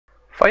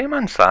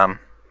Fireman Sam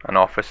and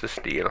Officer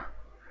Steele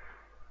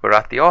were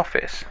at the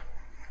office,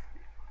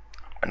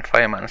 and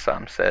Fireman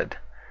Sam said,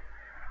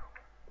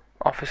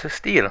 "Officer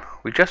Steele,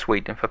 we're just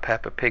waiting for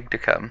Peppa Pig to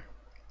come,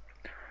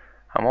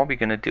 and what we're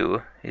going to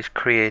do is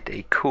create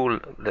a cool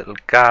little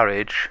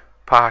garage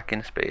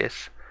parking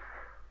space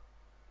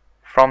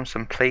from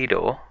some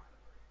Play-doh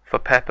for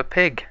Peppa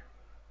Pig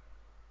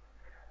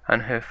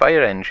and her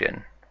fire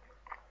engine."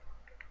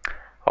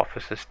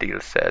 Officer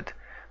Steele said,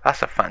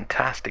 "That's a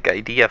fantastic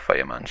idea,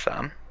 Fireman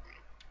Sam.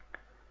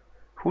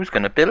 Who's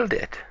going to build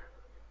it?"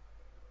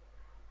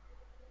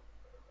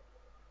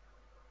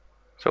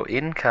 So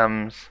in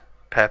comes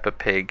Peppa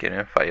Pig in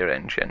her fire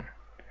engine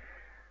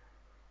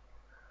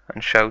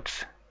and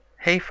shouts,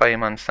 "Hey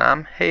Fireman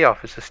Sam, hey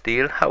Officer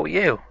Steele, how are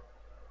you?"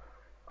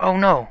 "Oh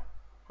no,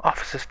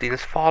 Officer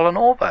Steele's fallen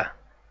over.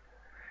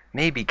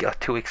 Maybe he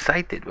got too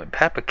excited when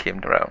Peppa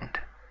came around."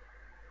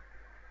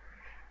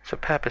 So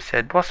Peppa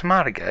said, "What's the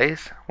matter,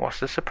 guys? What's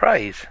the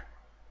surprise?"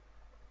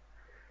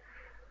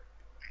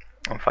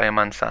 And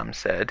Fireman Sam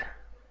said,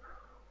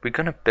 "We're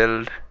going to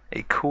build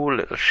a cool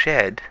little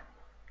shed,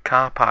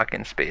 car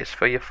parking space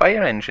for your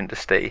fire engine to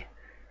stay."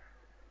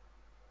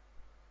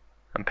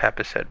 And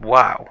Peppa said,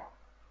 "Wow,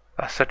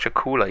 that's such a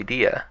cool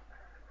idea.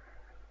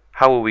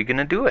 How are we going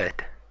to do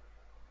it?"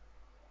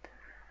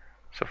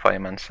 So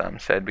Fireman Sam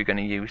said, "We're going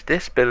to use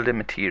this building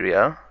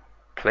material,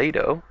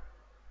 Play-doh,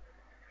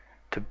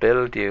 to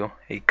build you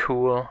a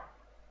cool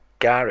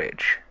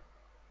garage."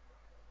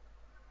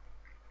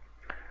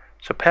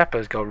 So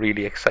Peppa's got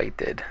really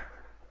excited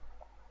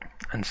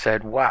and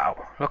said,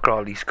 "Wow, look at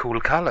all these cool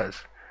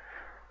colours.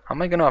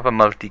 Am I going to have a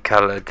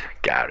multicolored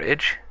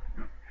garage?"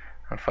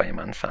 And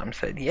Fireman Sam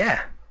said,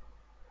 "Yeah.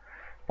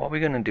 What we're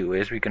going to do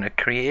is we're going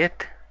to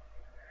create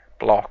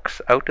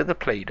blocks out of the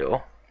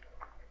Play-doh,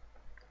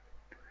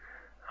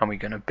 and we're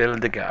going to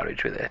build the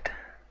garage with it,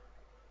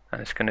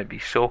 and it's going to be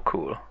so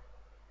cool."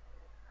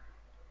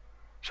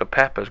 So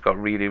Peppa's got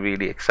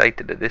really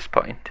excited at this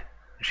point.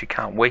 She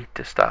can't wait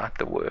to start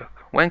the work.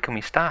 "When can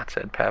we start?"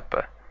 said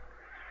Peppa.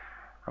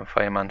 And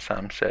Fireman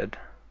Sam said,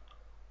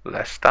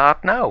 "Let's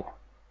start now."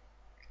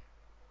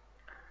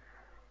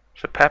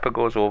 So Peppa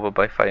goes over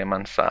by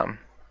Fireman Sam,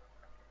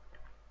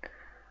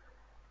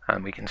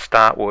 and we can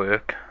start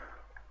work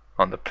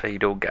on the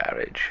Play-doh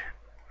garage.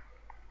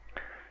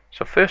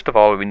 So first of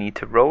all, we need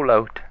to roll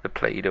out the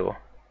Play-doh,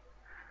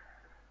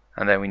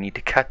 and then we need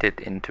to cut it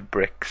into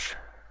bricks.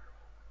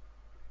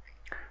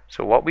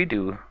 So what we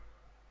do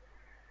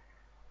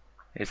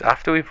is,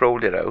 after we've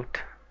rolled it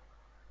out,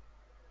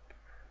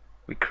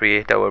 we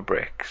create our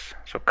bricks.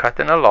 So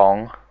cutting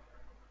along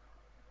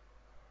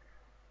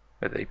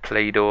with a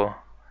Play-doh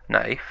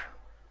knife,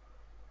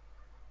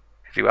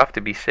 because you have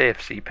to be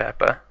safe, see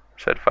Peppa,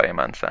 said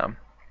Fireman Sam.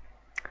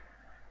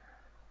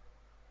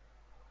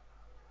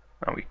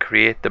 And we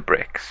create the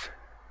bricks.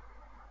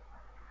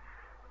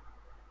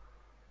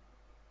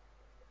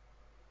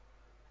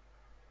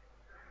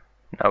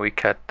 Now we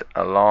cut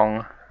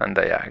along and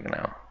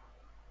diagonal.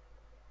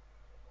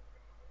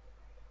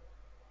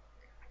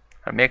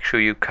 And make sure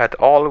you cut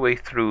all the way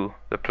through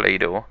the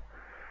Play-doh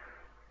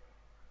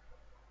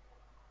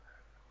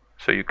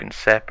so you can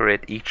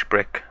separate each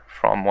brick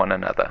from one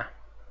another.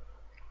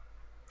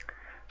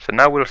 So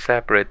now we'll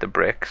separate the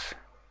bricks,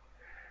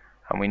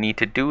 and we need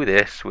to do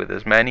this with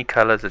as many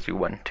colors as you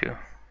want to.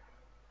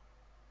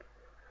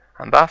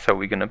 And that's how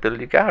we're going to build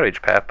your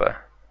garage, Peppa.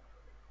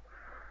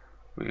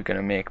 We're going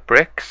to make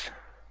bricks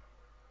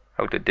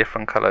out of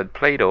different colored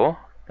Play-doh,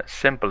 as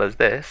simple as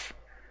this.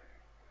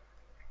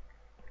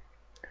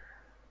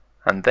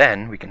 And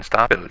then we can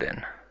start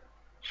building.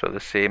 So the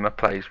same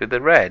applies with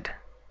the red.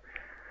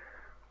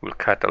 We'll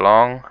cut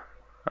along,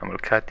 and we'll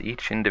cut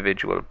each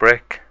individual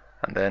brick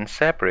and then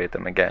separate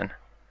them again.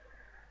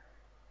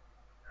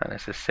 And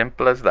it's as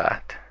simple as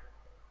that.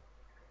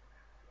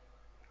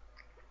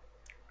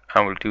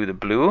 And we'll do the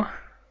blue.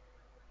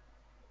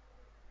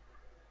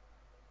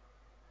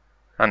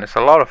 And it's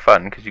a lot of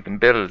fun because you can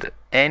build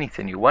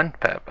anything you want,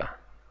 Peppa.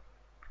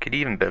 You could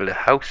even build a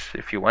house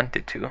if you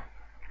wanted to.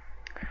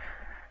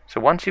 So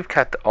once you've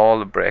cut all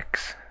the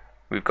bricks,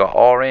 we've got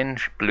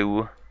orange,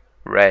 blue,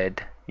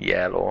 red,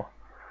 yellow,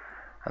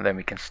 and then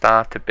we can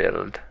start to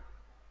build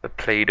the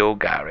Play-doh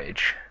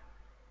garage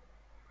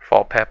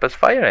for Peppa's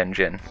fire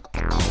engine.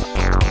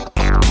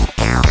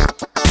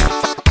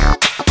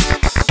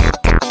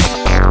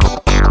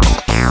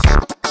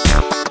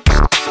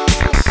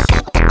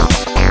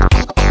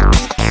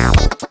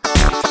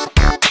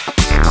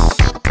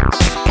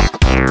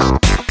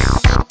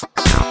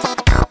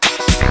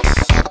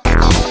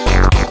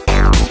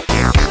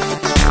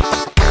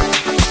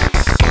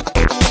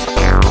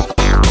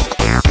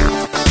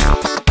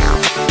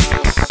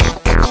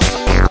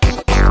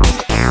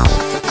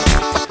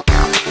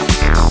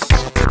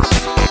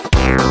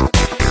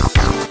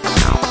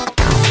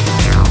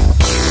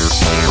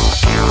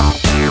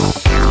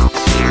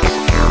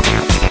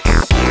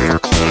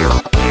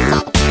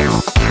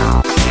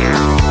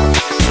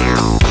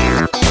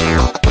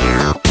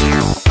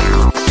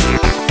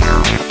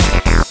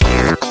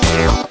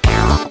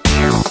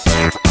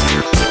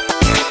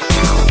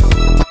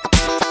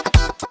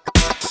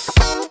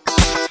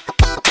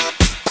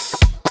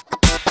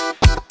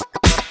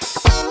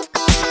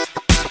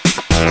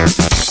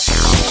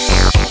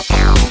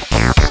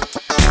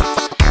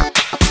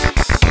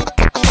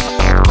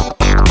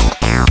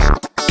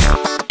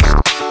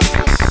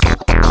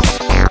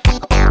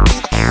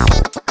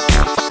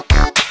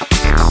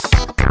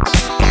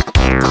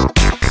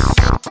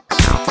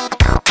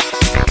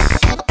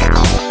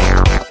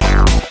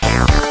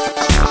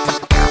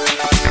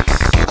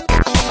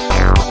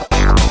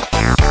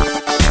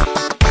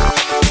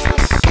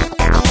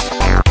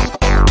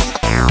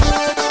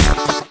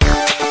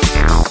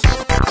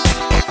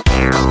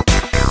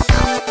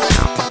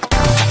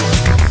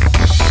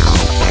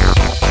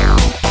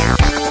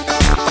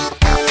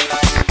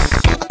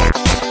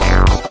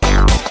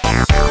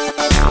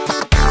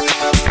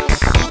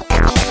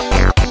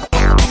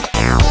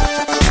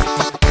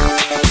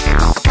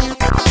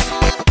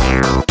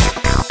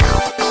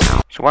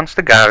 once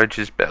the garage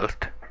is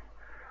built,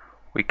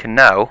 we can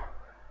now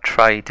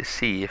try to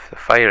see if the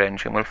fire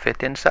engine will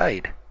fit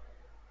inside.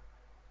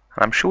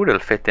 And I'm sure it'll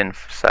fit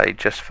inside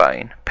just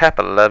fine.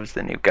 Peppa loves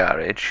the new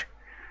garage.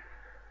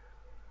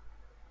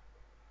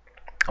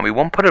 And we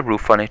won't put a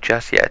roof on it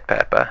just yet,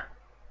 Peppa.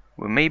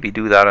 We'll maybe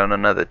do that on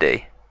another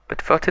day.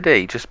 But for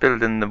today, just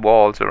building the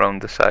walls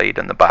around the side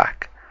and the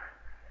back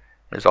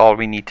is all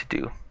we need to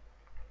do.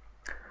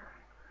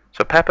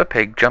 So Peppa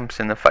Pig jumps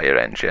in the fire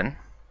engine,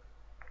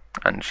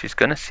 and she's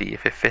going to see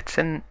if it fits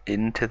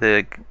into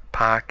the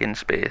parking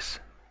space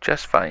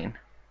just fine.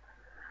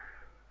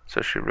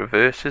 So she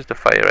reverses the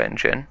fire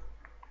engine,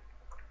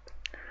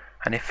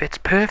 and it fits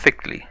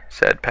perfectly,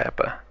 said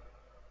Peppa.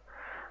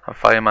 And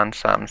Fireman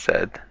Sam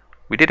said,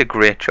 "We did a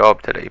great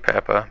job today,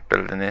 Peppa,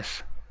 building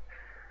this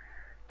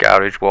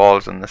garage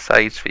walls and the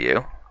sides for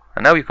you.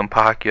 And now you can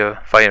park your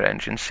fire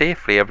engine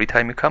safely every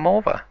time you come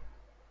over."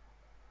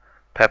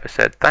 Peppa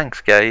said,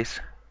 "Thanks,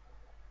 guys.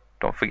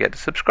 Don't forget to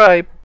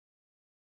subscribe."